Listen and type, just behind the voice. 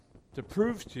to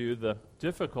prove to you the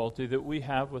difficulty that we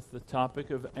have with the topic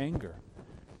of anger.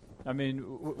 I mean,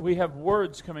 we have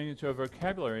words coming into our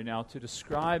vocabulary now to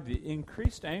describe the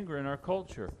increased anger in our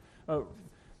culture.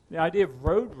 The idea of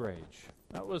road rage,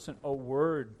 that wasn't a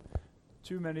word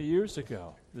too many years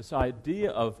ago. This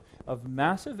idea of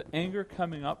massive anger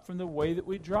coming up from the way that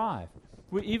we drive.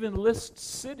 We even list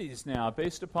cities now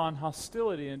based upon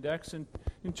hostility index in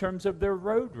terms of their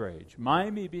road rage.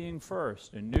 Miami being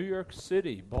first, and New York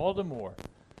City, Baltimore,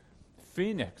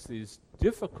 Phoenix, these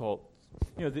difficult,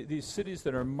 these cities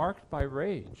that are marked by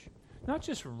rage. Not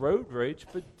just road rage,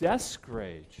 but desk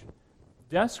rage.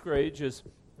 Desk rage is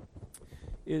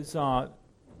let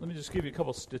me just give you a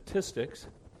couple statistics.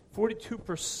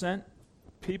 42%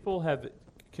 people have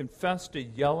confessed to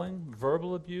yelling,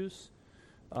 verbal abuse.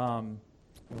 1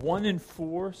 in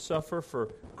 4 suffer for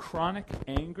chronic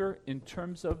anger in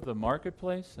terms of the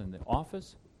marketplace and the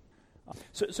office.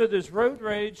 So there's road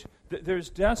rage, there's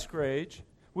desk rage.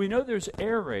 We know there's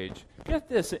air rage. Get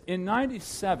this, in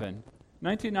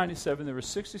 1997, there were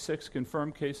 66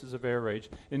 confirmed cases of air rage.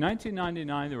 In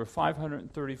 1999, there were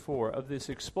 534 of these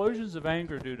explosions of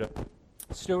anger due to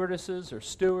stewardesses or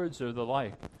stewards or the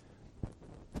like.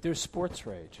 There's sports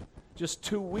rage. Just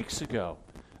 2 weeks ago,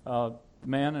 a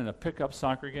man in a pickup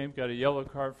soccer game got a yellow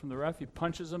card from the ref. He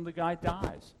punches him, the guy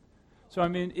dies. So, I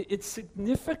mean, it's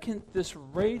significant, this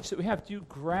rage that we have. Do you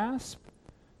grasp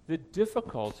the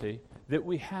difficulty that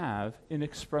we have in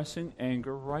expressing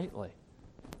anger rightly?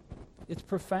 It's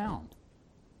profound.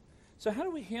 So how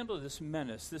do we handle this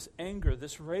menace, this anger,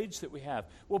 this rage that we have?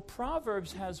 Well,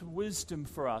 Proverbs has wisdom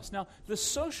for us. Now, the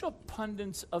social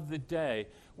pundits of the day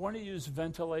want to use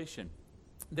ventilation.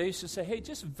 They used to say, hey,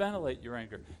 just ventilate your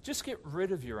anger. Just get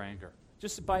rid of your anger,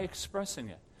 just by expressing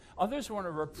it. Others want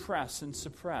to repress and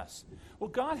suppress. Well,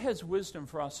 God has wisdom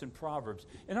for us in Proverbs.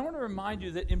 And I want to remind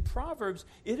you that in Proverbs,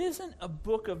 it isn't a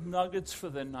book of nuggets for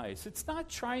the nice. It's not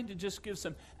trying to just give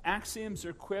some axioms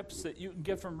or quips that you can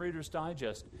get from Reader's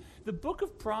Digest. The book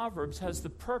of Proverbs has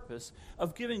the purpose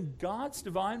of giving God's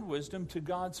divine wisdom to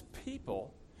God's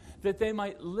people that they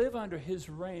might live under his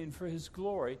reign for his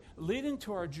glory, leading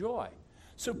to our joy.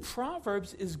 So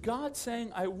Proverbs is God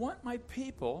saying, I want my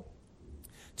people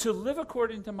to live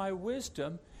according to my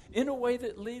wisdom in a way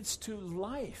that leads to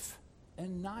life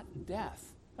and not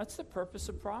death. That's the purpose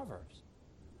of Proverbs.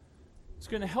 It's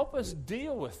going to help us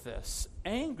deal with this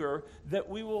anger, that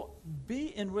we will be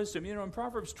in wisdom. You know, in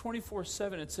Proverbs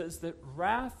 24:7, it says that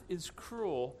wrath is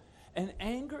cruel and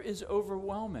anger is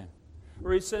overwhelming.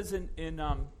 Or he says in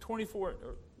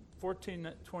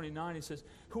 14:29, he says,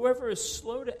 whoever is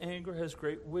slow to anger has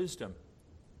great wisdom,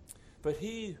 but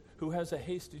he who has a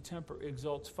hasty temper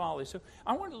exalts folly. So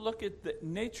I want to look at the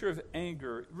nature of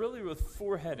anger really with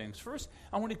 4 headings. First,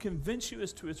 I want to convince you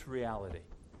as to its reality.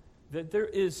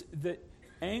 That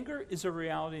anger is a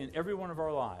reality in every one of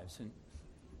our lives.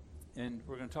 And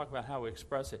we're going to talk about how we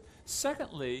express it.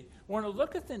 Secondly, I want to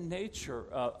look at the nature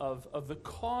of the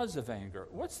cause of anger.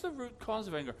 What's the root cause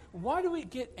of anger? Why do we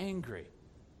get angry?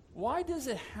 Why does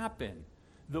it happen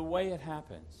the way it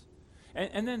happens?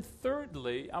 And then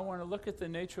thirdly, I want to look at the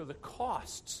nature of the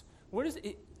costs. What is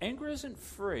it? Anger isn't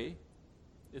free.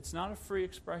 It's not a free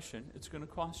expression. It's going to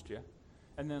cost you.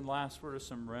 And then last, what are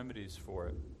some remedies for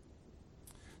it?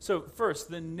 So first,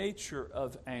 the nature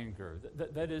of anger.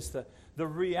 That is the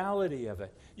reality of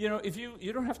it. You know, if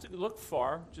you don't have to look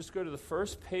far, just go to the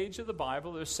first page of the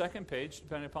Bible, or second page,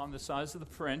 depending upon the size of the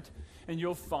print, and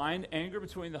you'll find anger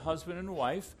between the husband and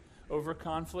wife, over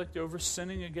conflict, over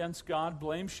sinning against God,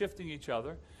 blame shifting each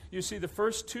other. You see the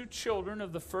first 2 children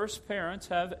of the first parents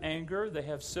have anger. They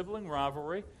have sibling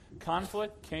rivalry,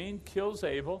 conflict. Cain kills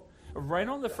Abel. Right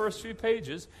on the first few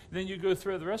pages, then you go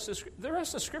through the rest of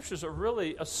the scriptures are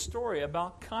really a story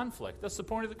about conflict. That's the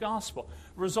point of the gospel,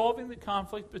 resolving the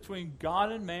conflict between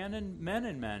God and man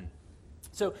and men.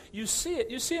 So you see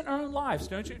it in our own lives,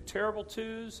 don't you? Terrible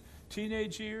twos,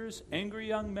 teenage years, angry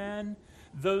young men,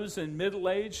 those in middle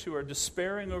age who are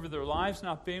despairing over their lives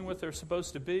not being what they're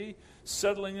supposed to be,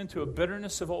 settling into a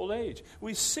bitterness of old age.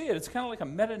 We see it. It's kind of like a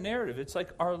meta-narrative. It's like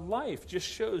our life just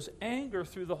shows anger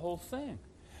through the whole thing.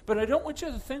 But I don't want you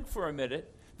to think for a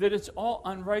minute that it's all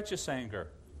unrighteous anger.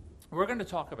 We're going to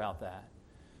talk about that.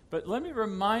 But let me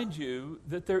remind you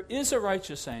that there is a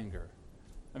righteous anger.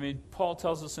 I mean, Paul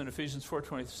tells us in Ephesians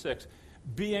 4:26,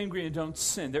 be angry and don't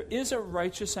sin. There is a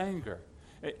righteous anger.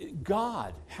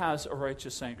 God has a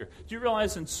righteous anger. Do you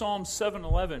realize in Psalm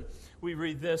 7:11 we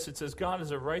read this? It says, God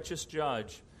is a righteous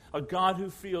judge, a God who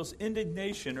feels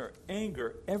indignation or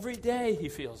anger. Every day he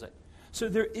feels it. So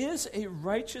there is a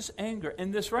righteous anger,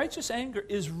 and this righteous anger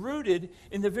is rooted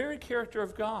in the very character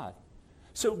of God.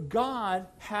 So God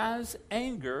has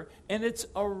anger, and it's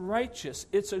a righteous,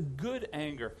 it's a good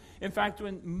anger. In fact,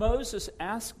 when Moses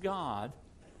asked God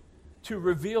to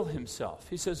reveal himself,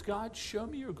 he says, God, show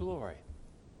me your glory.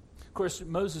 Of course,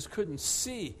 Moses couldn't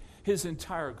see his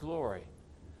entire glory,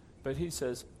 but he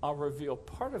says, I'll reveal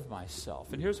part of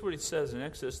myself. And here's what he says in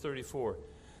Exodus 34.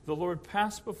 The Lord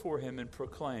passed before him and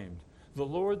proclaimed, the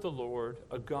Lord,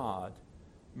 a God,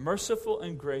 merciful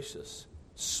and gracious,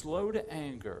 slow to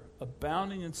anger,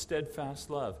 abounding in steadfast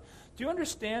love. Do you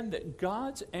understand that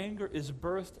God's anger is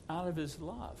birthed out of his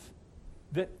love?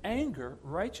 That anger,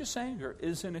 righteous anger,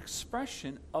 is an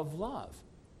expression of love.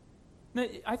 Now,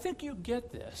 I think you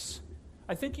get this.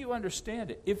 I think you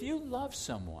understand it. If you love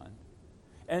someone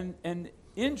and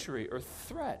injury or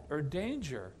threat or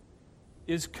danger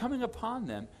is coming upon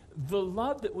them, the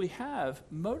love that we have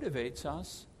motivates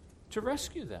us to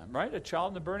rescue them, right? A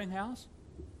child in a burning house,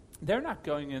 they're not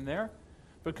going in there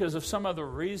because of some other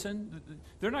reason.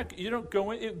 You don't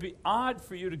go in. It would be odd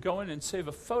for you to go in and save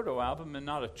a photo album and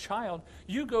not a child.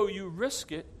 You go, you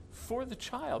risk it for the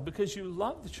child because you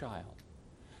love the child.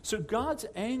 So God's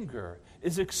anger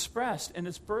is expressed and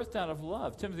it's birthed out of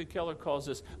love. Timothy Keller calls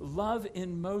this love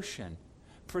in motion,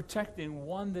 protecting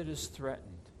one that is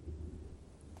threatened.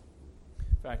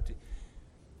 In fact,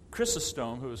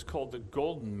 Chrysostom, who was called the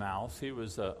Golden Mouth, he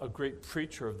was a great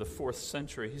preacher of the 4th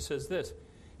century. He says this,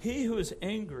 he who is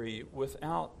angry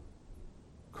without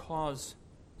cause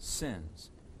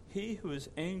sins. He who is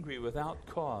angry without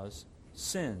cause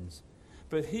sins.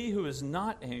 But he who is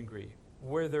not angry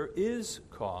where there is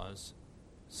cause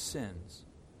sins.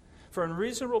 For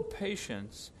unreasonable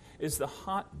patience is the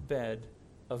hotbed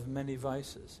of many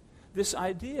vices. This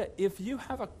idea, if you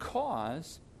have a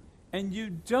cause and you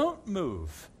don't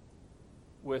move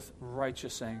with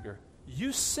righteous anger,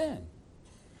 you sin.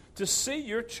 To see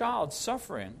your child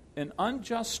suffering an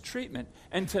unjust treatment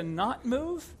and to not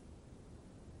move,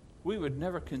 we would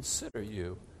never consider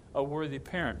you a worthy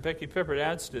parent. Becky Pippert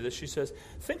adds to this. She says,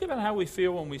 think about how we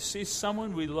feel when we see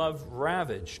someone we love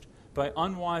ravaged by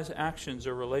unwise actions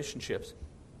or relationships.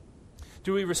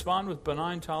 Do we respond with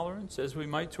benign tolerance as we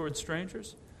might toward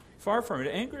strangers? Far from it.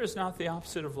 Anger is not the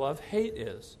opposite of love. Hate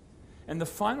is. And the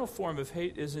final form of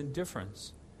hate is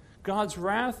indifference. God's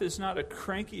wrath is not a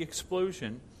cranky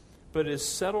explosion, but is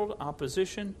settled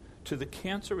opposition to the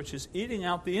cancer which is eating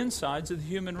out the insides of the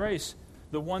human race,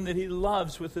 the one that he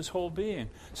loves with his whole being.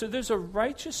 So there's a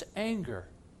righteous anger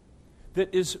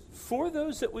that is for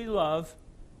those that we love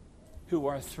who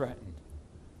are threatened.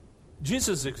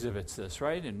 Jesus exhibits this,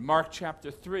 right? In Mark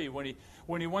chapter 3, when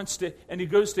he wants to, and he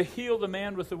goes to heal the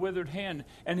man with the withered hand,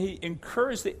 and he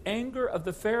incurs the anger of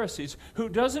the Pharisees who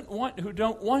don't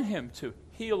want him to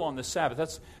heal on the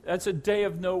Sabbath. That's a day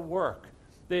of no work.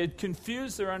 They had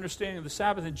confused their understanding of the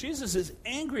Sabbath, and Jesus is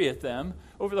angry at them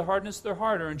over the hardness of their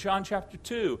heart. Or in John chapter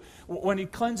 2, when he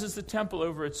cleanses the temple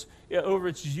over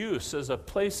its use as a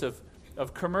place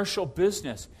of commercial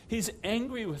business, he's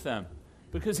angry with them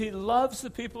because he loves the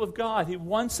people of God. He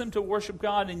wants them to worship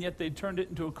God, and yet they turned it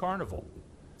into a carnival.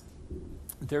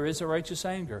 There is a righteous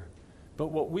anger, but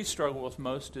what we struggle with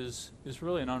most is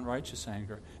really an unrighteous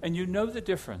anger. And you know the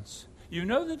difference. You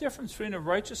know the difference between a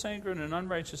righteous anger and an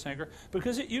unrighteous anger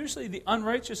because the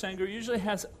unrighteous anger usually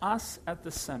has us at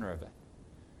the center of it.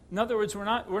 In other words, we're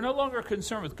no longer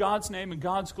concerned with God's name and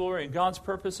God's glory and God's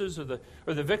purposes or the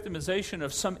victimization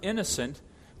of some innocent,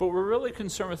 but we're really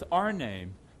concerned with our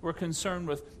name. We're concerned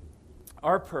with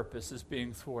our purpose is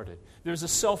being thwarted. There's a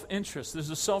self-interest.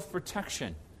 There's a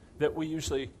self-protection that we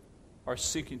usually are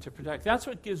seeking to protect. That's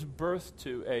what gives birth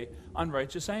to a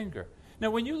unrighteous anger. Now,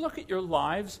 when you look at your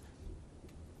lives,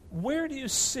 where do you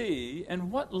see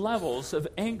and what levels of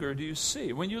anger do you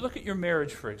see? When you look at your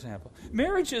marriage, for example,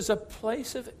 marriage is a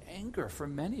place of anger for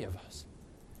many of us.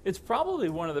 It's probably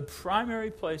one of the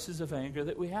primary places of anger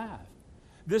that we have.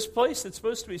 This place that's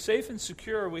supposed to be safe and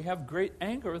secure, we have great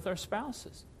anger with our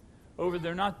spouses over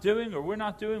they're not doing or we're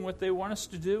not doing what they want us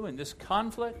to do, in this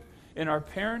conflict, in our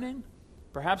parenting,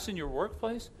 perhaps in your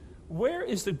workplace. Where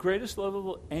is the greatest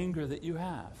level of anger that you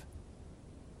have?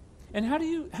 And how do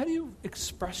you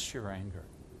express your anger?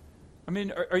 I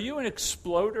mean, are you an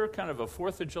exploder, kind of a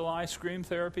 4th of July scream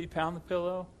therapy, pound the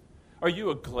pillow? Are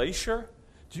you a glacier?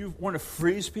 Do you want to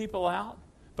freeze people out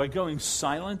by going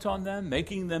silent on them,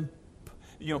 making them,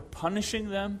 punishing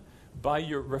them by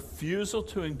your refusal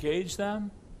to engage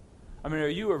them? I mean, are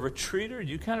you a retreater?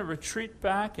 Do you kind of retreat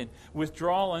back and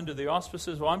withdraw under the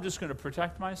auspices, well, I'm just going to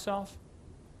protect myself?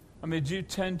 I mean, do you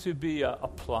tend to be a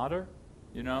plotter?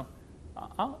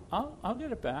 I'll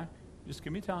get it back. Just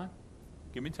give me time.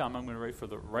 Give me time. I'm going to wait for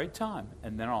the right time,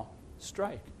 and then I'll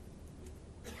strike.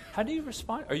 How do you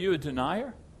respond? Are you a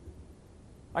denier?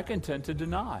 I can tend to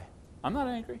deny. I'm not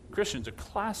angry. Christians are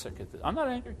classic at this. I'm not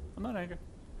angry. I'm not angry.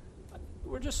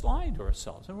 We're just lying to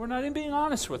ourselves, and we're not even being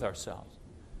honest with ourselves.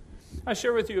 I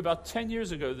share with you about 10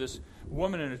 years ago, this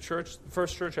woman in a church, the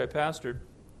first church I pastored,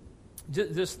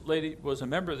 this lady was a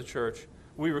member of the church.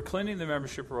 We were cleaning the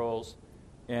membership rolls,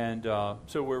 and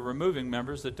so we're removing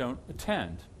members that don't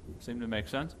attend. Seemed to make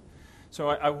sense. So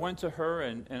I went to her,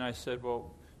 and I said,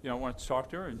 well, I wanted to talk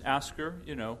to her and ask her,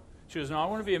 She goes, no, I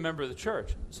want to be a member of the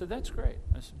church. I said, that's great.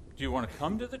 I said, do you want to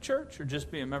come to the church or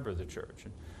just be a member of the church?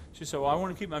 And she said, well, I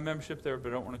want to keep my membership there, but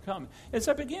I don't want to come. As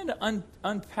I began to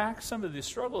unpack some of the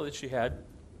struggle that she had,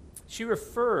 she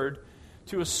referred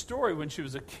to a story when she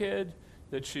was a kid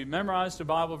that she memorized a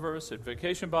Bible verse at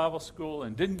Vacation Bible School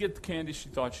and didn't get the candy she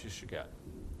thought she should get.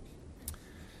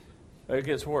 It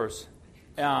gets worse.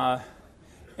 And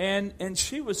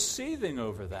she was seething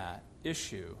over that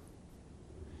issue.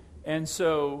 And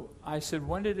so I said,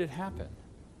 when did it happen?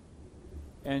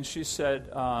 And she said,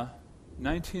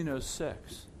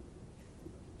 1906.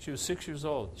 She was 6 years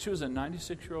old. She was a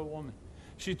 96-year-old woman.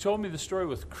 She told me the story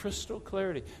with crystal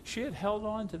clarity. She had held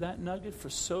on to that nugget for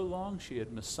so long. She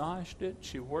had massaged it.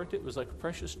 She worked it. It was like a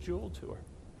precious jewel to her.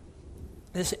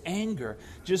 This anger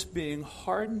just being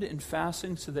hardened and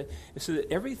fastened so that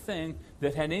everything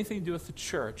that had anything to do with the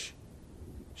church,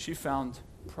 she found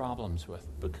problems with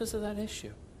because of that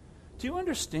issue. Do you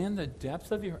understand the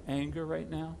depth of your anger right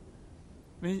now?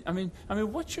 I mean,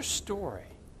 what's your story?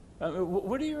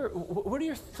 What are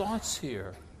your thoughts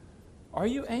here? Are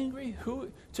you angry?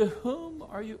 To whom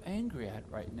are you angry at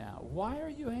right now? Why are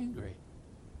you angry?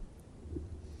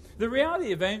 The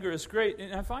reality of anger is great,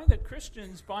 and I find that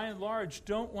Christians, by and large,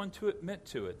 don't want to admit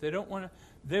to it. They don't want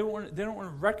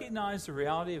to recognize the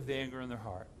reality of the anger in their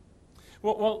heart.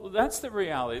 Well, that's the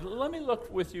reality. Let me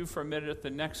look with you for a minute at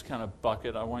the next kind of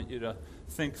bucket I want you to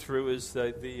think through is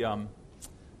the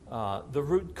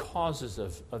root causes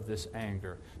of this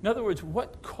anger. In other words,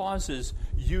 what causes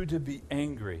you to be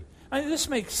angry? This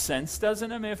makes sense,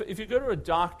 doesn't it? If you go to a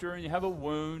doctor and you have a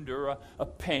wound or a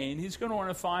pain, he's going to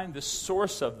want to find the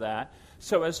source of that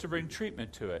so as to bring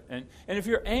treatment to it. And if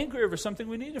you're angry over something,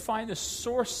 we need to find the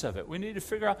source of it. We need to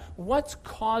figure out what's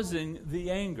causing the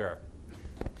anger.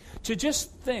 To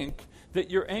just think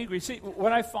that you're angry. See,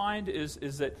 what I find is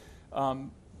that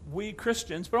we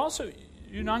Christians, but also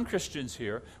you non-Christians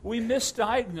here, we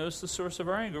misdiagnose the source of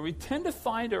our anger. We tend to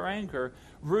find our anger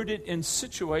rooted in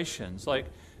situations like,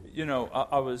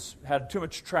 I had too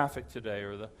much traffic today,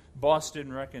 or the boss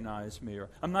didn't recognize me, or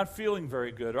I'm not feeling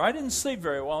very good, or I didn't sleep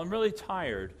very well, I'm really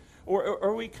tired.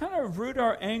 Or we kind of root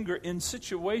our anger in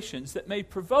situations that may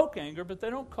provoke anger, but they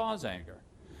don't cause anger.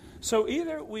 So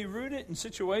either we root it in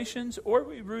situations or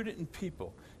we root it in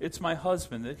people. It's my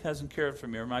husband that hasn't cared for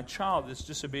me, or my child that's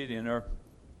disobedient, or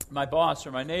my boss,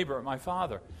 or my neighbor, or my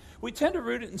father. We tend to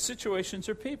root it in situations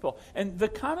or people. And the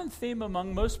common theme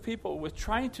among most people with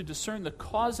trying to discern the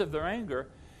cause of their anger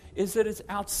is that it's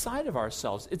outside of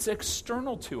ourselves. It's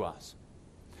external to us.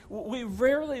 We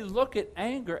rarely look at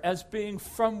anger as being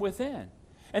from within.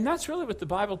 And that's really what the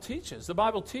Bible teaches. The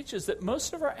Bible teaches that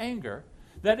most of our anger,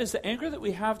 that is, the anger that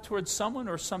we have towards someone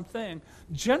or something,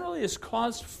 generally is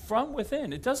caused from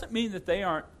within. It doesn't mean that they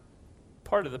aren't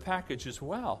part of the package as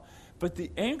well. But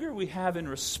the anger we have in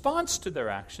response to their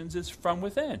actions is from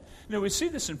within. We see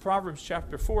this in Proverbs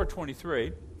chapter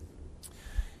 4:23.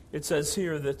 It says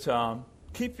here that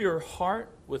keep your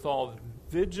heart with all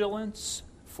vigilance,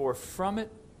 for from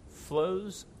it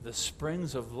flows the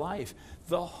springs of life.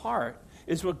 The heart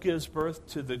is what gives birth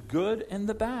to the good and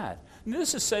the bad. And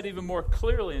this is said even more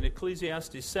clearly in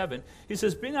Ecclesiastes 7. He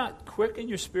says, be not quick in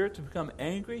your spirit to become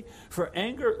angry, for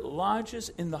anger lodges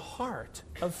in the heart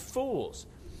of fools.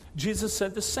 Jesus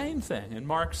said the same thing in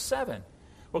Mark 7.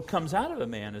 What comes out of a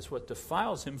man is what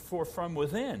defiles him, for from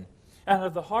within. Out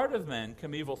of the heart of man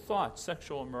come evil thoughts,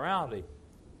 sexual immorality,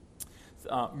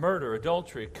 murder,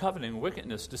 adultery, coveting,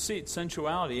 wickedness, deceit,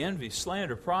 sensuality, envy,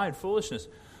 slander, pride, foolishness.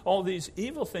 All these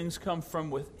evil things come from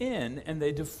within, and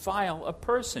they defile a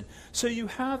person. So you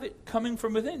have it coming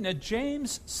from within. Now,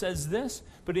 James says this,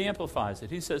 but he amplifies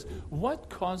it. He says, what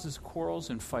causes quarrels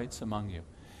and fights among you?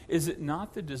 Is it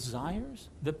not the desires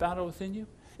that battle within you?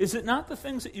 Is it not the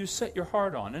things that you set your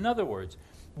heart on? In other words,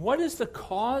 what is the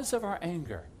cause of our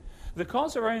anger? The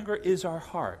cause of our anger is our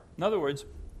heart. In other words,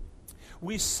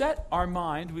 we set our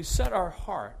mind, we set our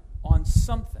heart on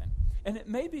something. And it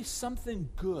may be something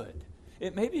good.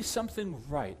 It may be something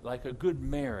right, like a good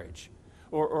marriage,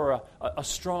 or a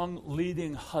strong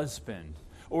leading husband,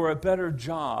 or a better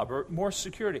job or more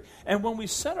security. And when we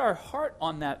set our heart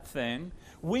on that thing,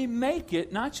 we make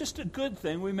it not just a good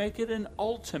thing, we make it an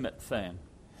ultimate thing.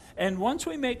 And once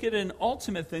we make it an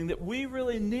ultimate thing that we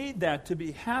really need that to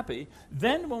be happy,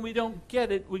 then when we don't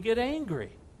get it, we get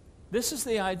angry. This is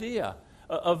the idea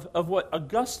of what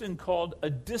Augustine called a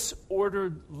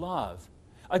disordered love.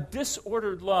 A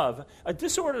disordered love. A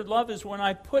disordered love is when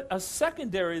I put a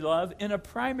secondary love in a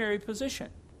primary position.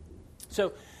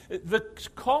 So the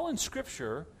call in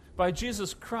Scripture by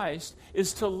Jesus Christ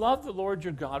is to love the Lord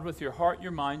your God with your heart,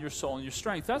 your mind, your soul, and your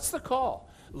strength. That's the call.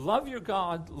 Love your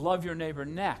God, love your neighbor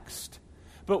next.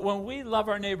 But when we love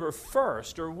our neighbor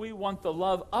first, or we want the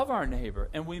love of our neighbor,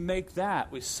 and we make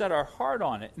that, we set our heart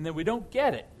on it, and then we don't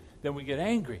get it, then we get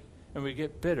angry and we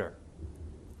get bitter.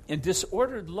 And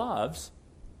disordered loves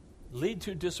lead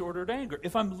to disordered anger.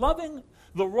 If I'm loving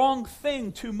the wrong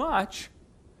thing too much,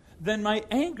 then my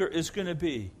anger is going to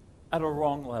be at a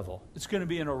wrong level. It's going to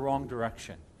be in a wrong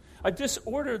direction. A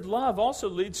disordered love also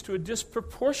leads to a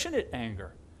disproportionate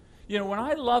anger. You know, when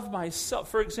I love myself,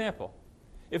 for example,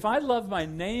 if I love my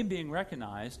name being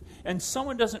recognized and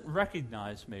someone doesn't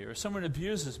recognize me, or someone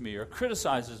abuses me, or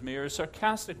criticizes me, or is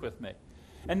sarcastic with me,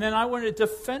 and then I want to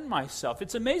defend myself,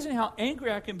 it's amazing how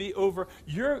angry I can be over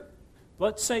your,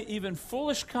 let's say, even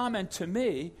foolish comment to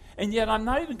me, and yet I'm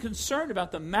not even concerned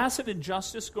about the massive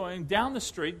injustice going on down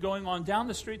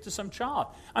the street to some child.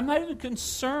 I'm not even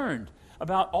concerned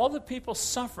about all the people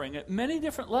suffering at many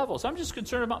different levels. I'm just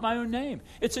concerned about my own name.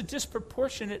 It's a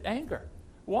disproportionate anger.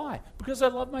 Why? Because I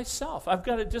love myself. I've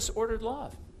got a disordered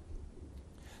love.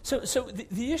 So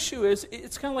the issue is,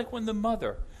 it's kind of like when the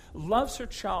mother loves her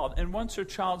child and wants her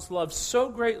child's love so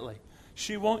greatly,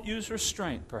 she won't use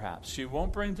restraint, perhaps. She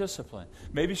won't bring discipline.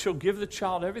 Maybe she'll give the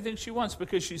child everything she wants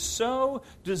because she's so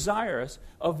desirous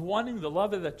of wanting the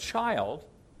love of the child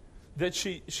that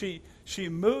she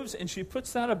moves and she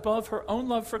puts that above her own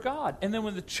love for God. And then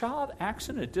when the child acts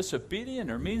in a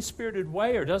disobedient or mean-spirited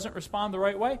way or doesn't respond the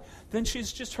right way, then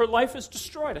her life is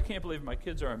destroyed. I can't believe my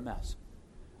kids are a mess.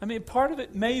 I mean, part of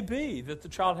it may be that the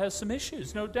child has some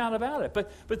issues, no doubt about it.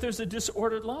 But there's a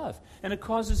disordered love. And it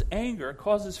causes anger, it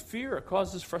causes fear, it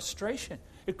causes frustration,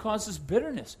 it causes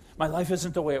bitterness. My life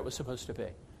isn't the way it was supposed to be.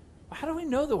 How do we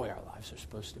know the way our lives are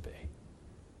supposed to be?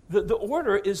 The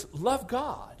order is love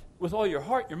God with all your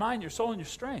heart, your mind, your soul, and your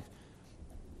strength.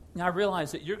 Now, I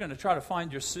realize that you're going to try to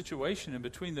find your situation in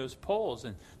between those poles,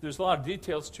 and there's a lot of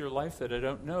details to your life that I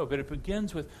don't know, but it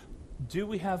begins with, do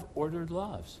we have ordered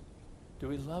loves? Do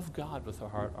we love God with our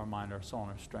heart, our mind, our soul,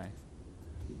 and our strength?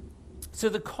 So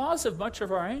the cause of much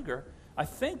of our anger, I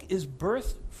think, is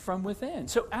birthed from within.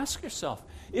 So ask yourself,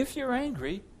 if you're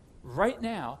angry right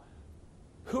now,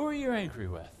 who are you angry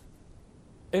with?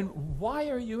 And why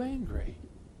are you angry?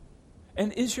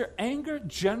 And is your anger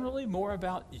generally more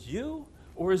about you,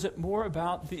 or is it more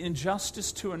about the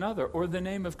injustice to another or the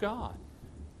name of God?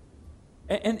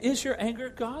 And is your anger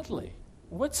godly?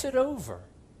 What's it over?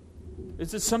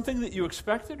 Is it something that you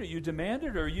expected or you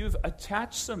demanded or you've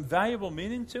attached some valuable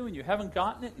meaning to and you haven't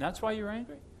gotten it and that's why you're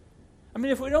angry? I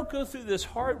mean, if we don't go through this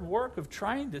hard work of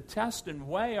trying to test and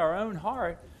weigh our own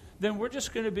heart, then we're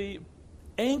just going to be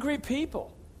angry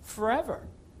people forever.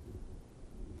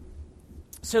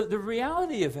 So the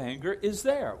reality of anger is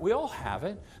there. We all have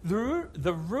it.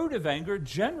 The root of anger,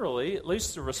 generally, at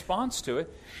least the response to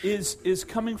it, is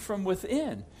coming from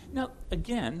within. Now,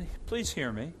 again, please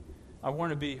hear me. I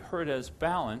want to be heard as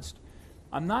balanced.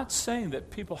 I'm not saying that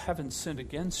people haven't sinned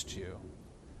against you.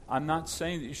 I'm not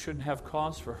saying that you shouldn't have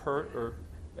cause for hurt or,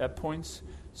 at points,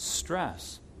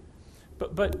 stress.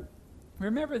 But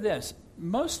remember this.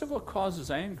 Most of what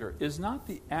causes anger is not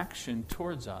the action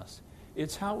towards us.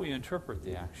 It's how we interpret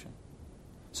the action.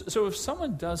 So if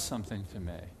someone does something to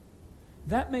me,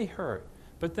 that may hurt,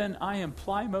 but then I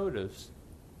imply motives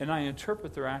and I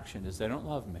interpret their action as they don't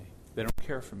love me, they don't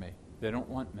care for me, they don't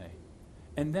want me.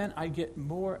 And then I get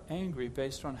more angry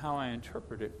based on how I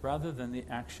interpret it rather than the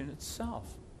action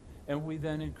itself. And we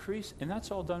then increase, and that's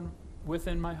all done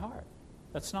within my heart.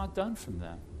 That's not done from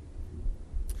them.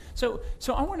 So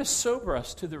I want to sober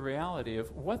us to the reality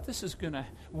of what this is going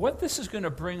to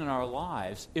bring in our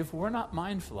lives if we're not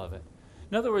mindful of it.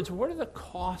 In other words, what are the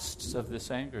costs of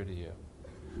this anger to you?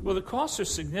 Well, the costs are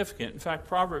significant. In fact,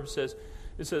 Proverbs says,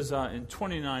 in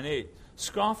 29:8,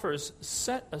 scoffers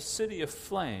set a city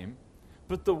aflame,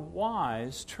 but the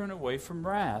wise turn away from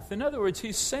wrath. In other words,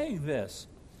 he's saying this,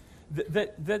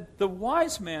 that the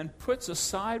wise man puts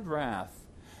aside wrath.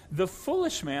 The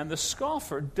foolish man, the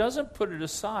scoffer, doesn't put it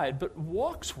aside, but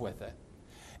walks with it.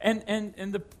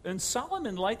 And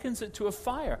Solomon likens it to a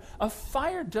fire. A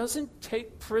fire doesn't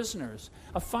take prisoners.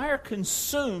 A fire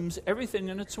consumes everything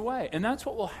in its way. And that's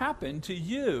what will happen to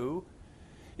you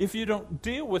if you don't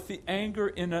deal with the anger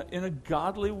in a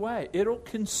godly way. It'll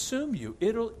consume you.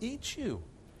 It'll eat you.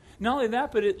 Not only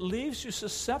that, but it leaves you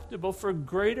susceptible for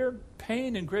greater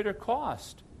pain and greater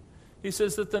cost. He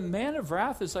says that the man of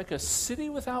wrath is like a city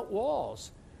without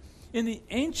walls. In the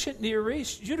ancient Near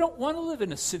East, you don't want to live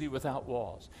in a city without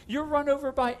walls. You're run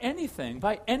over by anything,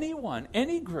 by anyone,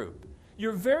 any group.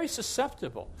 You're very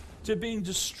susceptible to being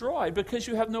destroyed because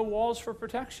you have no walls for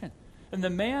protection. And the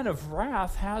man of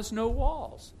wrath has no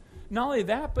walls. Not only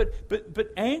that,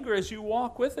 but anger, as you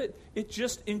walk with it, it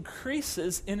just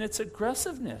increases in its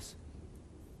aggressiveness.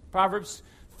 Proverbs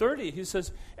 30, he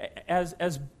says,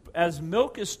 as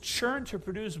milk is churned to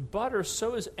produce butter,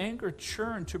 so is anger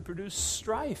churned to produce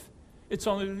strife. It's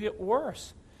only going to get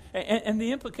worse. And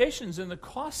the implications and the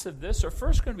costs of this are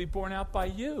first going to be borne out by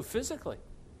you physically.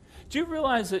 Do you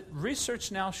realize that research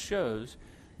now shows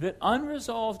that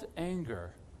unresolved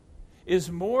anger is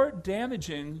more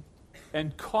damaging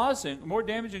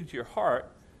to your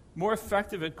heart, more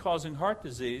effective at causing heart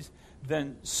disease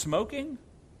than smoking,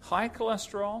 high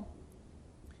cholesterol,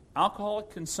 alcoholic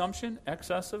consumption,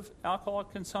 excessive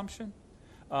alcoholic consumption,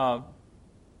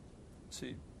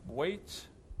 weight,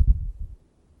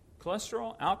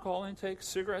 cholesterol, alcohol intake,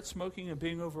 cigarette smoking, and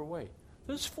being overweight.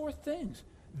 Those 4 things,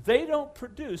 they don't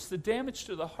produce the damage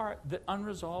to the heart that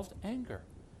unresolved anger.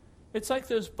 It's like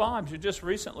those bombs. Just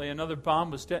recently, another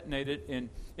bomb was detonated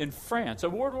in France, a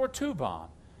World War II bomb.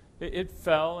 It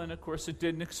fell, and of course it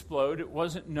didn't explode. It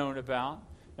wasn't known about.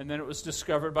 And then it was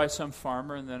discovered by some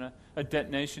farmer, and then a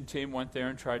detonation team went there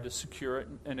and tried to secure it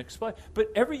and explode. But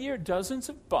every year, dozens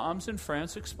of bombs in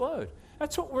France explode.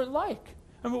 That's what we're like.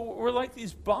 I mean, we're like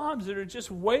these bombs that are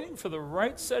just waiting for the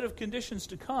right set of conditions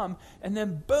to come, and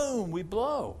then boom, we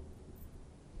blow.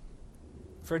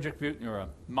 Friedrich Buechner, a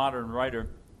modern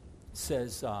writer,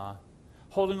 says,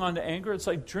 holding on to anger, it's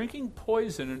like drinking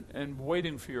poison and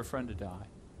waiting for your friend to die.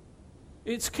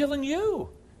 It's killing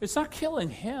you. It's not killing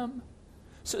him.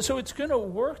 So it's going to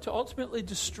work to ultimately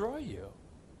destroy you.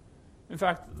 In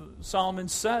fact, Solomon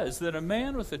says that a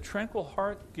man with a tranquil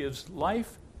heart gives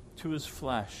life to his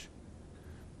flesh,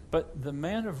 but the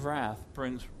man of wrath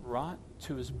brings rot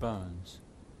to his bones.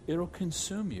 It'll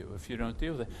consume you if you don't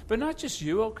deal with it. But not just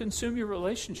you, it'll consume your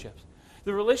relationships.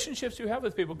 The relationships you have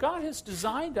with people. God has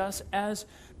designed us as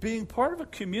being part of a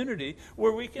community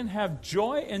where we can have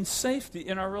joy and safety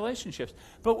in our relationships.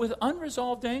 But with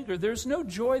unresolved anger, there's no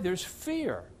joy, there's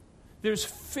fear. There's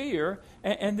fear,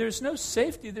 and there's no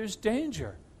safety, there's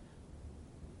danger.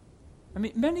 I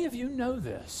mean, many of you know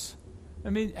this.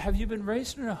 I mean, have you been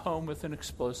raised in a home with an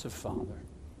explosive father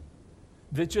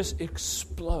that just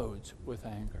explodes with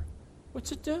anger?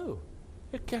 What's it do?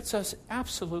 It gets us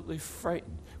absolutely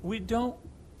frightened. We don't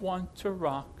want to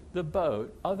rock the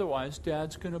boat, otherwise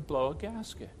Dad's going to blow a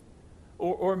gasket.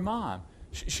 Or Mom,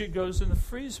 she goes in the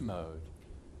freeze mode.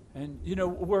 And, you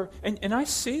know, and I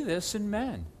see this in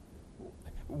men.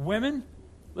 Women,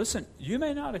 listen, you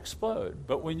may not explode,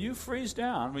 but when you freeze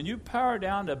down, when you power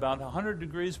down to about 100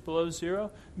 degrees below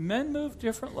zero, men move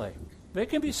differently. They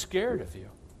can be scared of you.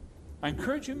 I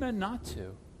encourage you men not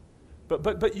to.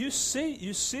 But you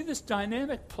see this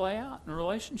dynamic play out in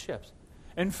relationships.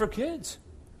 And for kids,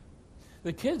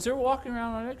 the kids, they're walking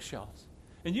around on eggshells.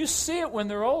 And you see it when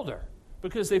they're older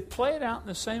because they play it out in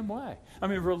the same way. I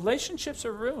mean, relationships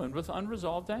are ruined with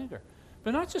unresolved anger.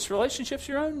 But not just relationships,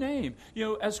 your own name. You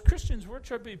know, as Christians, we're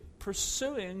trying to be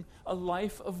pursuing a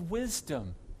life of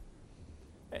wisdom.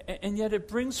 And yet it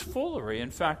brings foolery.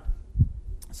 In fact,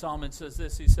 Solomon says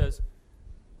this. He says,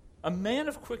 a man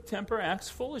of quick temper acts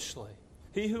foolishly.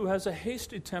 He who has a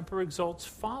hasty temper exalts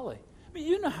folly. I mean,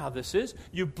 you know how this is.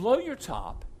 You blow your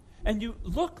top, and you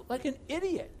look like an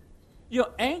idiot. You know,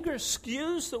 anger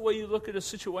skews the way you look at a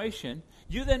situation.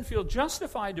 You then feel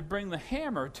justified to bring the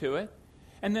hammer to it.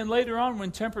 And then later on,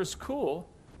 when temper's cool,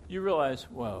 you realize,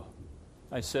 whoa,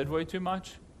 I said way too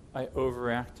much. I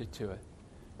overreacted to it.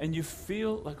 And you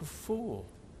feel like a fool.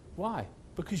 Why?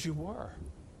 Because you were.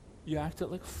 You acted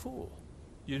like a fool.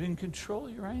 You didn't control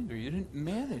your anger. You didn't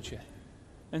manage it.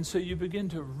 And so you begin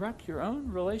to wreck your own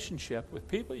relationship with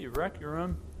people. You wreck your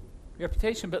own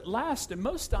reputation. But last and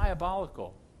most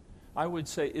diabolical, I would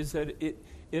say, is that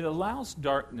it allows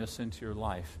darkness into your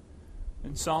life.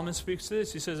 And Solomon speaks to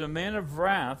this. He says, a man of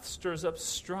wrath stirs up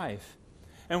strife,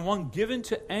 and one given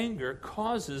to anger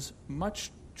causes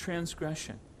much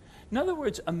transgression. In other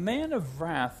words, a man of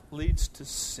wrath leads to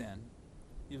sin.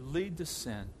 You lead to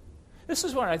sin. This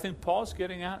is what I think Paul's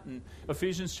getting at in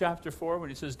Ephesians chapter 4 when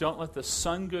he says, don't let the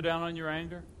sun go down on your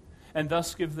anger and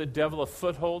thus give the devil a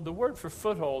foothold. The word for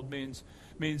foothold means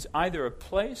either a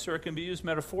place or it can be used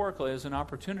metaphorically as an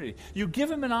opportunity. You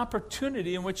give him an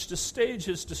opportunity in which to stage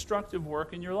his destructive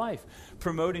work in your life,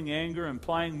 promoting anger,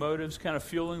 implying motives, kind of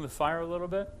fueling the fire a little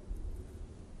bit.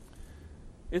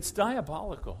 It's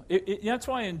diabolical. That's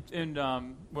why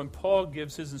when Paul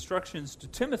gives his instructions to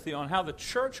Timothy on how the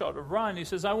church ought to run, he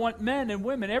says, I want men and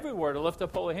women everywhere to lift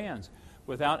up holy hands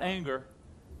without anger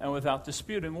and without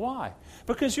disputing. Why?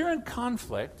 Because you're in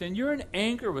conflict and you're in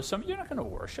anger with somebody. You're not going to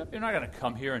worship. You're not going to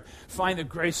come here and find the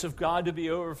grace of God to be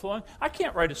overflowing. I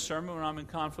can't write a sermon when I'm in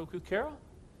conflict with Carol.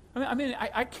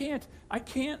 I can't.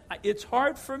 It's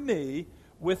hard for me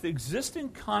with existing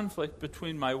conflict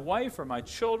between my wife or my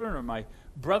children or my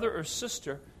brother or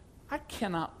sister. I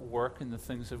cannot work in the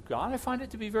things of God. I find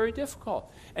it to be very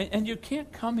difficult. And you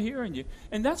can't come here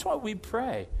and that's why we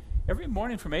pray. Every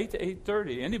morning from 8 to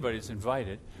 8:30, anybody's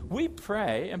invited. We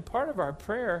pray, and part of our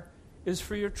prayer is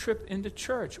for your trip into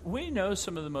church. We know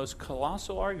some of the most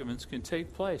colossal arguments can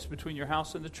take place between your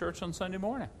house and the church on Sunday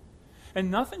morning. And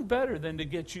nothing better than to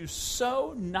get you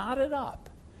so knotted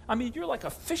up. You're like a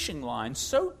fishing line,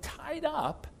 so tied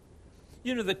up.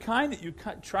 The kind that you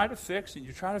try to fix, and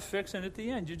you try to fix, and at the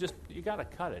end, you got to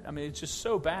cut it. It's just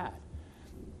so bad.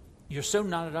 You're so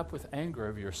knotted up with anger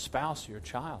over your spouse or your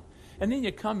child. And then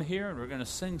you come here and we're going to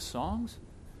sing songs.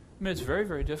 It's very,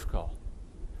 very difficult.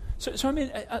 So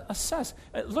assess.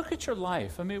 Look at your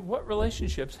life. What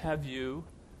relationships have you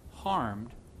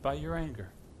harmed by your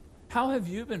anger? How have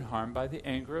you been harmed by the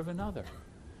anger of another?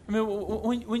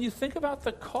 When you think about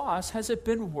the cost, has it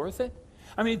been worth it?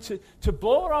 To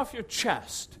blow it off your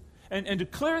chest and to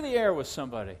clear the air with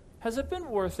somebody, has it been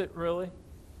worth it, really?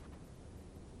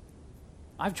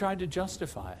 I've tried to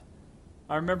justify it.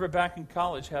 I remember back in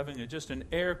college having just an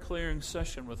air-clearing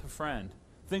session with a friend,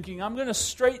 thinking, I'm going to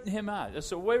straighten him out. That's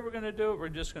the way we're going to do it. We're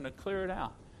just going to clear it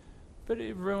out. But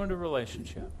it ruined a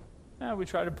relationship. We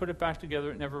tried to put it back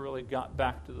together. It never really got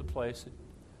back to the place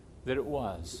that it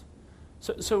was.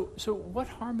 So what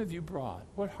harm have you brought?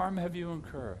 What harm have you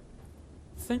incurred?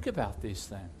 Think about these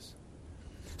things.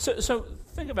 So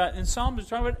think about it. In Psalms, we're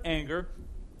talking about anger.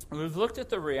 We've looked at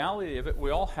the reality of it. We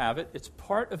all have it. It's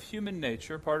part of human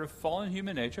nature, part of fallen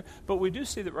human nature. But we do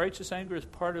see that righteous anger is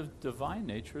part of divine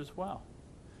nature as well.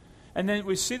 And then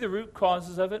we see the root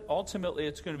causes of it. Ultimately,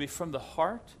 it's going to be from the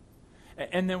heart.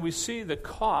 And then we see the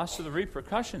cost or the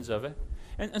repercussions of it.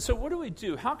 And so what do we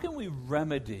do? How can we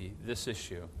remedy this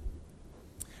issue?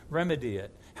 Remedy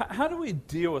it. How do we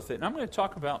deal with it? And I'm going to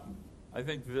talk about, I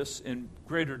think, this in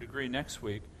greater degree next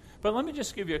week. But let me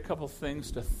just give you a couple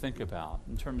things to think about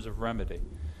in terms of remedy.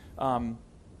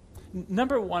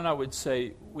 Number one, I would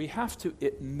say we have to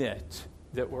admit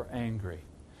that we're angry.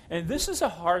 And this is a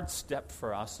hard step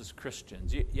for us as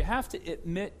Christians. You have to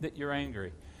admit that you're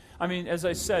angry. As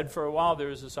I said, for a while there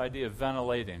was this idea of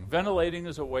ventilating. Ventilating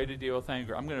is a way to deal with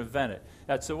anger. I'm going to vent it.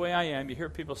 That's the way I am. You hear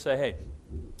people say, hey,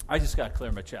 I just got to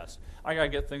clear my chest. I got to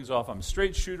get things off. I'm a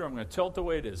straight shooter. I'm going to tell it the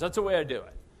way it is. That's the way I do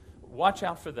it. Watch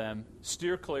out for them,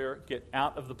 steer clear, get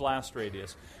out of the blast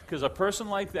radius. Because a person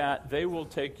like that, they will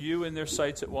take you in their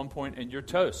sights at one point and you're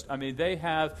toast. They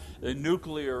have a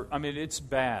nuclear, it's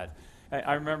bad.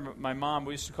 I remember my mom,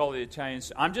 we used to call the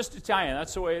Italians, I'm just Italian,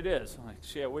 that's the way it is. I'm like,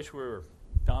 gee, I wish we were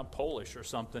Polish or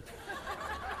something.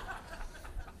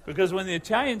 Because when the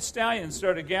Italian stallions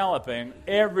started galloping,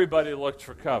 everybody looked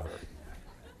for cover.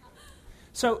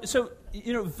 So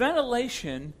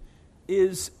ventilation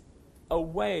is a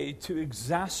way to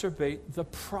exacerbate the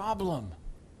problem.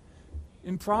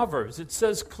 In Proverbs, it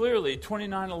says clearly,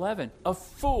 29:11, a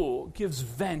fool gives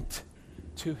vent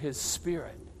to his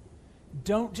spirit.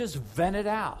 Don't just vent it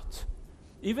out.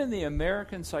 Even the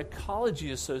American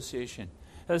Psychology Association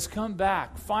has come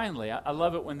back, finally. I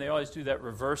love it when they always do that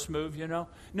reverse move,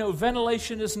 No,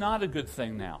 ventilation is not a good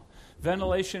thing now.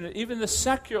 Ventilation, even the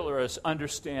secularists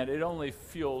understand it only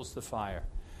fuels the fire.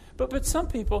 But some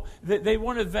people, they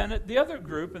want to vent it. The other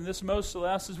group, and this most of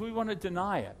us, is we want to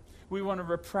deny it. We want to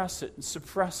repress it and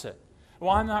suppress it.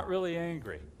 Well, I'm not really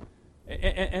angry.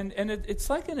 And it's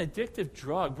like an addictive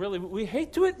drug, really. We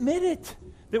hate to admit it,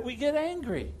 that we get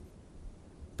angry.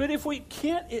 But if we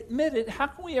can't admit it, how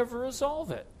can we ever resolve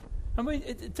it?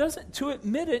 It doesn't, to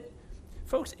admit it,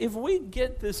 folks, if we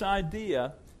get this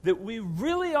idea that we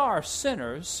really are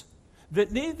sinners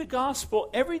that need the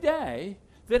gospel every day,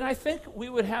 then I think we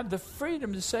would have the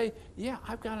freedom to say, yeah,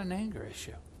 I've got an anger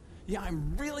issue. Yeah,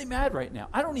 I'm really mad right now.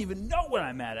 I don't even know what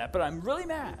I'm mad at, but I'm really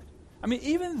mad.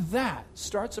 Even that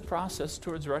starts a process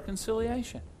towards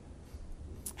reconciliation.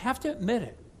 Have to admit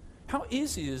it. How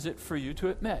easy is it for you to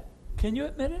admit? Can you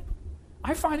admit it?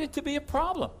 I find it to be a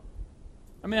problem.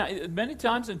 I mean, many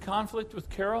times in conflict with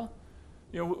Carol,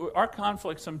 our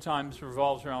conflict sometimes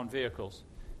revolves around vehicles.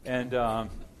 And I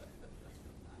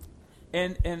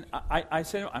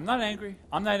say, I'm not angry,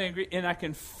 and I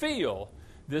can feel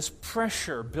this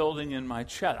pressure building in my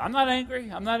chest. I'm not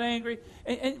angry.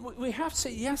 And we have to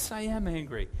say, yes, I am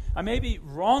angry. I may be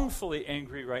wrongfully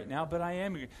angry right now, but I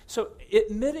am angry. So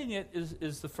admitting it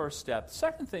is the first step. The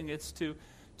second thing is to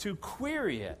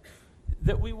query it.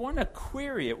 That we want to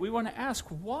query it. We want to ask,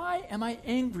 why am I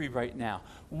angry right now?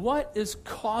 What is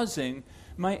causing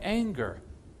my anger?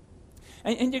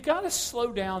 And you got to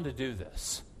slow down to do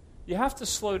this. You have to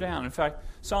slow down. In fact,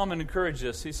 Solomon encouraged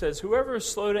us. He says, whoever is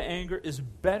slow to anger is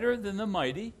better than the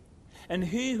mighty, and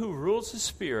he who rules his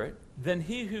spirit than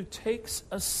he who takes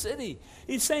a city.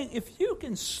 He's saying, if you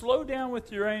can slow down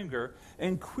with your anger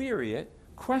and query it,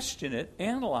 question it,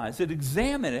 analyze it,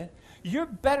 examine it, you're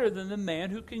better than the man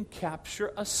who can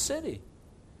capture a city.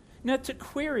 Now, to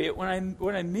query it, what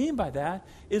I mean by that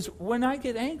is when I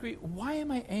get angry, why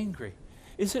am I angry?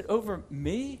 Is it over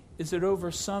me? Is it over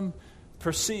some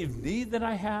perceived need that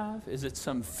I have? Is it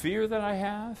some fear that I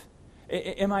have?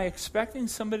 Am I expecting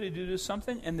somebody to do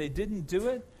something and they didn't do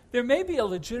it? There may be a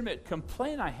legitimate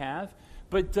complaint I have,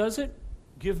 but does it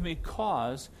give me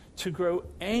cause to grow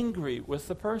angry with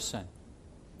the person?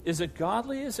 Is it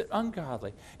godly? Is it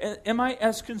ungodly? Am I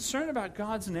as concerned about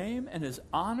God's name and his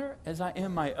honor as I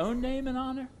am my own name and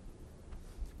honor?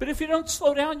 But if you don't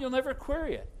slow down, you'll never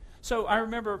query it. So I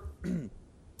remember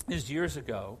this years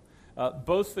ago,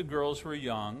 both the girls were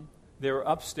young. They were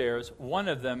upstairs. One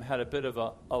of them had a bit of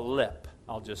a lip,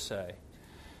 I'll just say.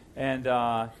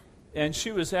 And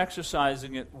she was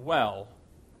exercising it well,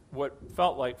 what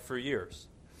felt like for years.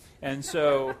 And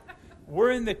so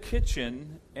we're in the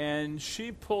kitchen, and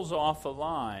she pulls off a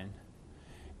line.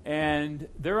 And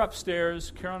they're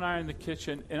upstairs, Carol and I are in the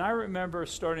kitchen, and I remember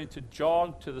starting to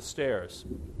jog to the stairs.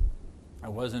 I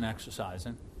wasn't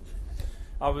exercising.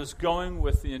 I was going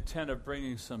with the intent of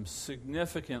bringing some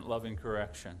significant loving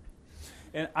correction.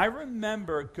 And I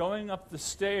remember going up the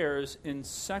stairs in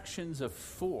sections of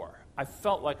 4. I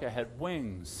felt like I had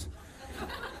wings.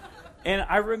 And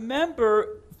I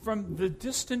remember from the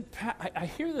distant I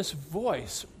hear this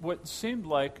voice, what seemed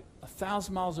like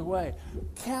 1,000 miles away.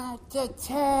 Count to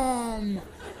 10.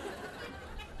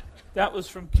 That was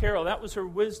from Carol. That was her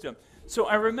wisdom. So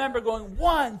I remember going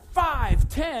 1, 5,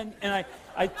 10, and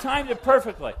I timed it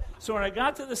perfectly. So when I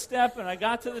got to the step and I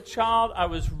got to the child, I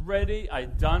was ready.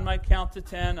 I'd done my count to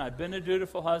 10. I'd been a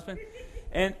dutiful husband.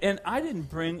 And I didn't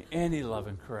bring any love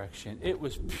and correction. It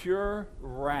was pure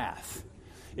wrath.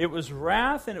 It was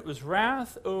wrath, and it was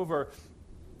wrath over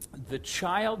the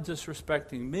child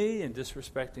disrespecting me and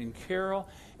disrespecting Carol.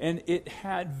 And it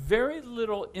had very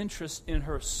little interest in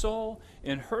her soul,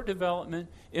 in her development,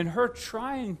 in her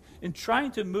trying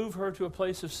to move her to a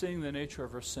place of seeing the nature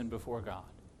of her sin before God.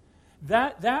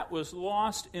 That was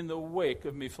lost in the wake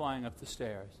of me flying up the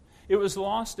stairs. It was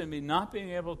lost in me not being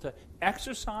able to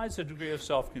exercise a degree of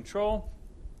self-control,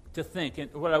 to think. And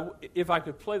if I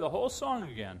could play the whole song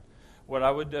again, what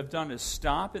I would have done is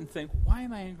stop and think, why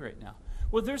am I angry right now?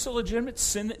 Well, there's a legitimate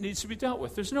sin that needs to be dealt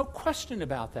with. There's no question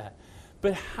about that.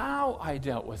 But how I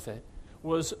dealt with it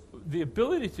was the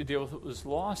ability to deal with it was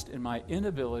lost in my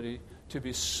inability to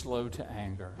be slow to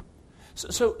anger.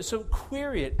 So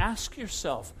query it. Ask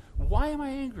yourself, why am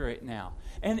I angry right now?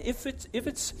 And if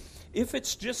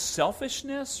it's just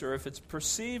selfishness or if it's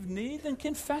perceived need, then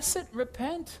confess it,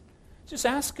 repent. Just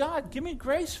ask God, give me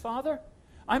grace, Father.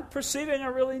 I'm perceiving I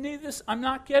really need this. I'm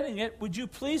not getting it. Would you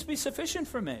please be sufficient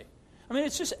for me? I mean,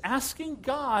 it's just asking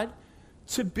God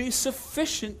to be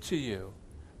sufficient to you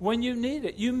when you need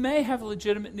it. You may have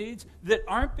legitimate needs that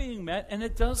aren't being met, and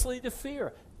it does lead to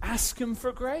fear. Ask Him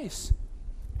for grace.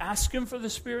 Ask Him for the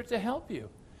Spirit to help you.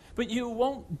 But you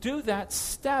won't do that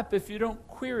step if you don't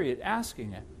query it,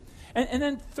 asking it. And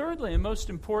then thirdly, and most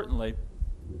importantly,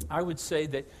 I would say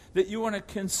that you want to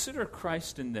consider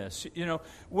Christ in this. You know,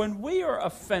 when we are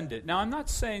offended, now I'm not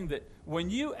saying that when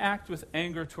you act with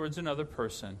anger towards another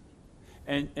person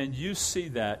and you see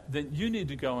that, then you need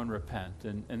to go and repent,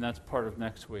 and that's part of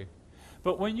next week.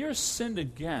 But when you're sinned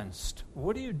against,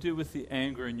 what do you do with the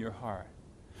anger in your heart?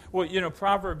 Well, you know,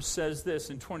 Proverbs says this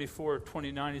in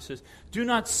 24:29. He says, "Do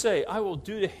not say, I will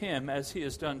do to him as he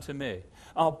has done to me.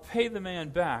 I'll pay the man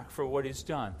back for what he's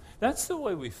done." That's the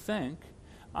way we think.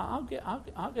 I'll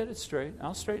get it straight.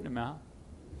 I'll straighten him out.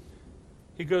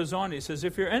 He goes on, he says,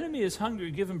 "If your enemy is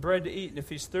hungry, give him bread to eat, and if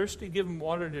he's thirsty, give him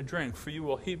water to drink, for you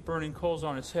will heap burning coals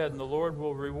on his head, and the Lord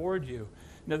will reward you.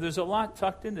 Now, there's a lot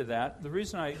tucked into that. The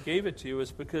reason I gave it to you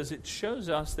is because it shows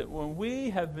us that when we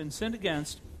have been sinned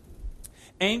against,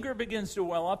 anger begins to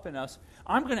well up in us.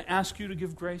 I'm going to ask you to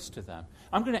give grace to them.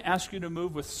 I'm going to ask you to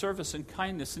move with service and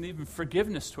kindness and even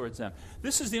forgiveness towards them.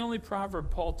 This is the only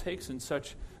proverb Paul takes in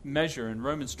such measure. In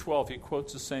Romans 12, he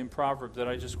quotes the same proverb that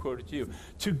I just quoted to you.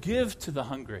 To give to the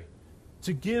hungry,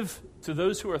 to give to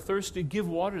those who are thirsty, give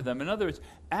water to them. In other words,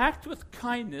 act with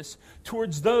kindness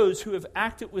towards those who have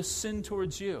acted with sin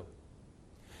towards you.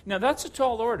 Now, that's a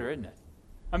tall order, isn't it?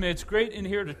 I mean, it's great in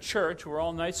here to church. We're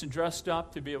all nice and dressed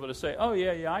up to be able to say, oh,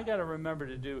 yeah, I got to remember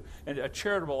to do a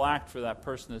charitable act for that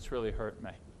person that's really hurt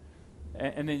me.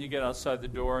 And then you get outside the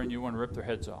door and you want to rip their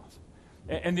heads off.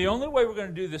 And the only way we're going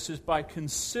to do this is by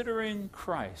considering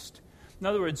Christ. In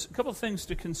other words, a couple of things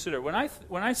to consider. When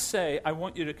I say I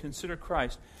want you to consider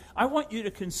Christ, I want you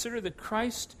to consider that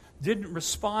Christ didn't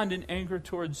respond in anger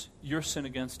towards your sin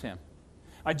against him.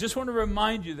 I just want to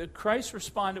remind you that Christ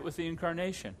responded with the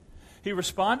incarnation. He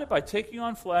responded by taking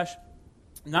on flesh,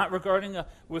 not regarding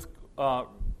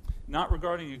equality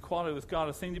with God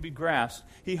a thing to be grasped.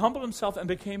 He humbled himself and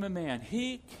became a man.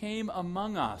 He came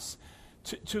among us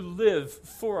to live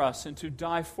for us and to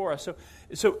die for us.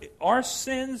 So our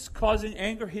sins causing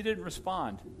anger, he didn't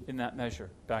respond in that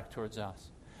measure back towards us.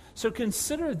 So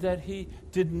consider that he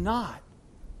did not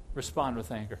respond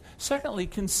with anger. Secondly,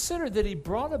 consider that he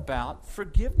brought about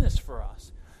forgiveness for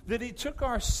us. That he took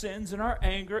our sins and our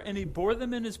anger and he bore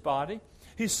them in his body.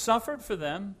 He suffered for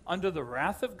them under the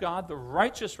wrath of God, the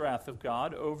righteous wrath of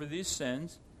God over these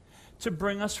sins, to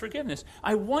bring us forgiveness.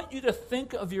 I want you to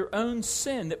think of your own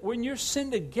sin, that when you're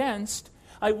sinned against,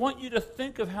 I want you to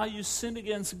think of how you sinned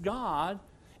against God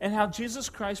and how Jesus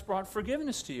Christ brought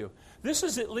forgiveness to you. This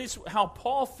is at least how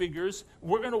Paul figures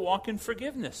we're going to walk in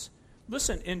forgiveness.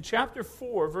 Listen, in chapter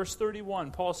 4, verse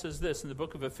 31, Paul says this in the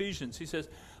book of Ephesians. He says,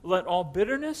 let all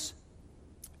bitterness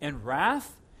and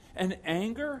wrath and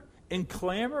anger and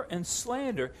clamor and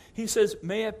slander, he says,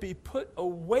 may it be put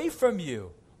away from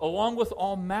you, along with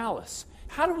all malice.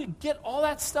 How do we get all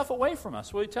that stuff away from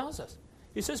us? Well, he tells us.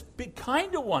 He says, be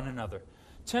kind to one another,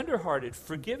 tenderhearted,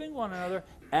 forgiving one another,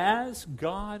 as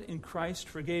God in Christ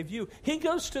forgave you. He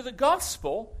goes to the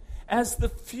gospel as the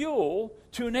fuel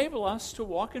to enable us to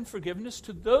walk in forgiveness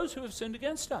to those who have sinned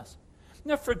against us.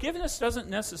 Now, forgiveness doesn't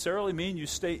necessarily mean you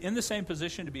stay in the same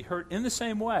position to be hurt in the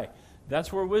same way.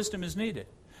 That's where wisdom is needed.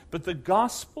 But the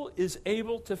gospel is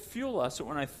able to fuel us. So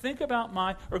when I think about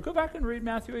or go back and read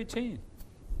Matthew 18.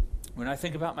 When I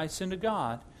think about my sin to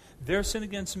God, their sin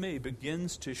against me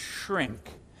begins to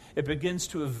shrink. It begins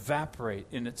to evaporate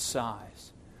in its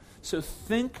size. So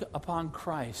think upon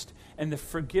Christ and the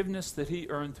forgiveness that he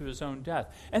earned through his own death.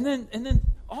 And then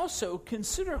also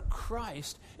consider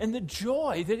Christ and the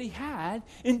joy that he had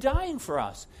in dying for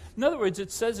us. In other words,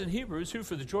 it says in Hebrews, who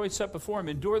for the joy set before him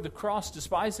endured the cross,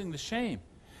 despising the shame.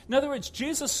 In other words,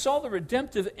 Jesus saw the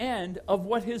redemptive end of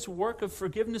what his work of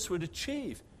forgiveness would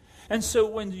achieve. And so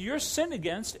when you're sinned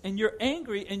against and you're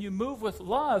angry and you move with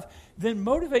love, then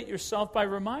motivate yourself by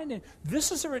reminding,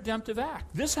 this is a redemptive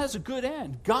act. This has a good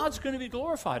end. God's going to be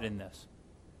glorified in this.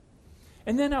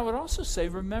 And then I would also say,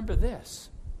 remember this.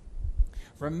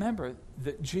 Remember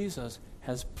that Jesus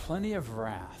has plenty of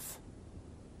wrath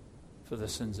for the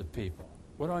sins of people.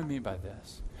 What do I mean by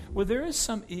this? Well, there is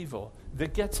some evil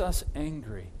that gets us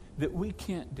angry that we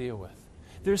can't deal with.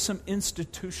 There's some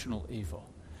institutional evil.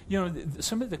 You know,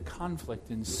 some of the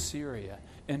conflict in Syria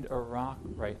and Iraq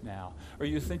right now, or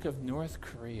you think of North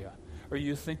Korea, or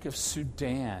you think of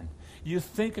Sudan.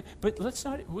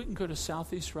 But we can go to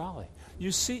Southeast Raleigh.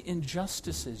 You see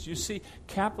injustices. You see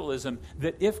capitalism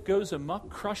that, if goes amok,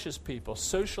 crushes people.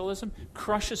 Socialism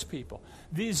crushes people.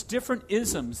 These different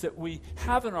isms that we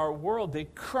have in our world, they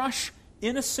crush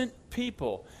innocent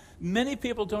people. Many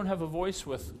people don't have a voice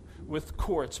with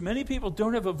courts. Many people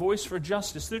don't have a voice for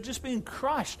justice. They're just being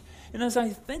crushed. And as I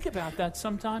think about that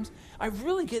sometimes, I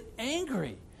really get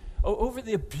angry over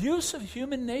the abuse of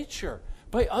human nature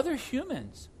by other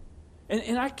humans.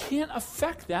 And I can't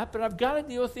affect that, but I've got to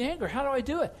deal with the anger. How do I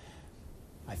do it?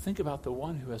 I think about the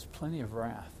one who has plenty of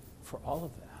wrath for all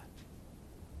of that.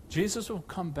 Jesus will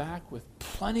come back with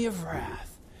plenty of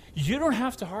wrath. You don't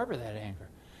have to harbor that anger.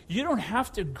 You don't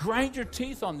have to grind your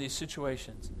teeth on these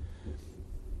situations.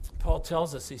 Paul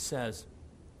tells us, he says,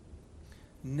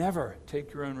 never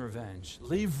take your own revenge.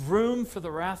 Leave room for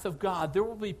the wrath of God. There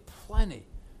will be plenty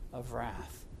of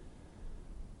wrath.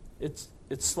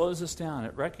 It slows us down.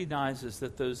 It recognizes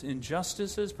that those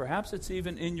injustices, perhaps it's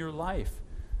even in your life,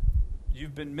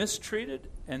 you've been mistreated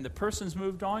and the person's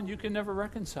moved on, you can never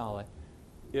reconcile it.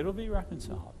 It'll be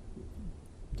reconciled.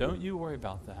 Don't you worry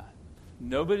about that.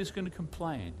 Nobody's going to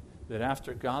complain that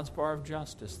after God's bar of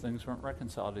justice, things weren't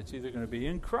reconciled. It's either going to be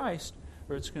in Christ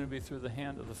or it's going to be through the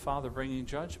hand of the Father bringing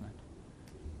judgment.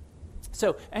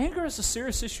 So anger is a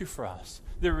serious issue for us.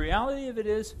 The reality of it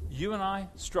is you and I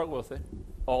struggle with it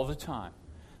all the time.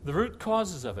 The root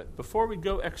causes of it. Before we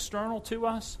go external to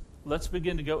us, let's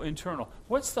begin to go internal.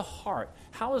 What's the heart?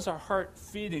 How is our heart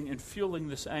feeding and fueling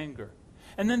this anger?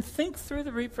 And then think through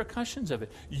the repercussions of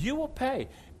it. You will pay.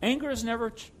 Anger is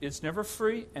never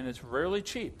free, and it's rarely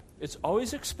cheap. It's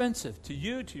always expensive to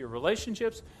you, to your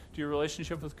relationships, to your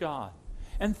relationship with God.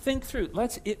 And think through.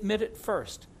 Let's admit it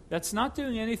first. That's not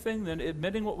doing anything than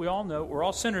admitting what we all know. We're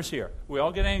all sinners here. We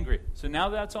all get angry. So now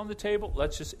that's on the table.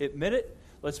 Let's just admit it.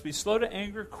 Let's be slow to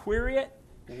anger. Query it.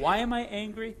 Why am I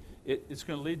angry? It's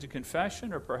going to lead to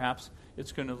confession, or perhaps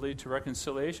it's going to lead to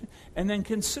reconciliation. And then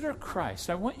consider Christ.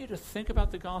 I want you to think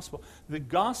about the gospel. The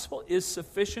gospel is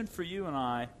sufficient for you and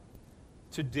I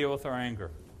to deal with our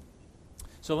anger.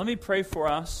 So let me pray for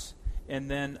us, and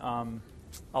then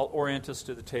I'll orient us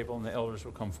to the table, and the elders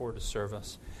will come forward to serve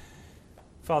us.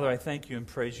 Father, I thank you and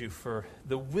praise you for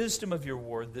the wisdom of your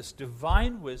word, this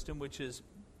divine wisdom which is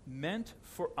meant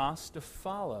for us to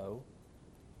follow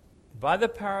by the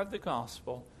power of the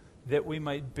gospel, that we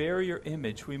might bear your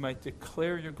image, we might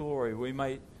declare your glory, we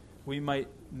might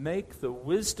make the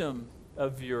wisdom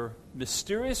of your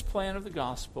mysterious plan of the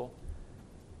gospel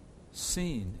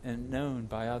seen and known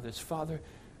by others. Father,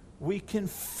 we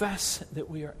confess that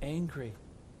we are angry.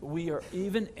 We are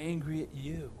even angry at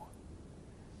you.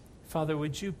 Father,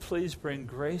 would you please bring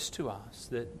grace to us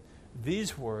that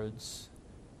these words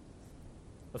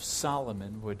of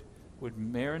Solomon would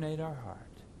marinate our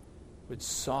heart, would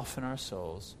soften our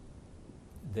souls,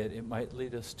 that it might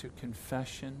lead us to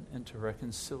confession and to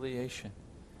reconciliation,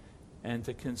 and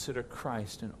to consider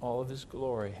Christ in all of his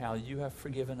glory, how you have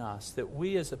forgiven us, that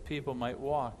we as a people might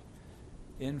walk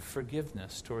in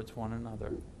forgiveness towards one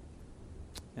another.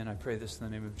 And I pray this in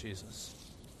the name of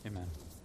Jesus. Amen.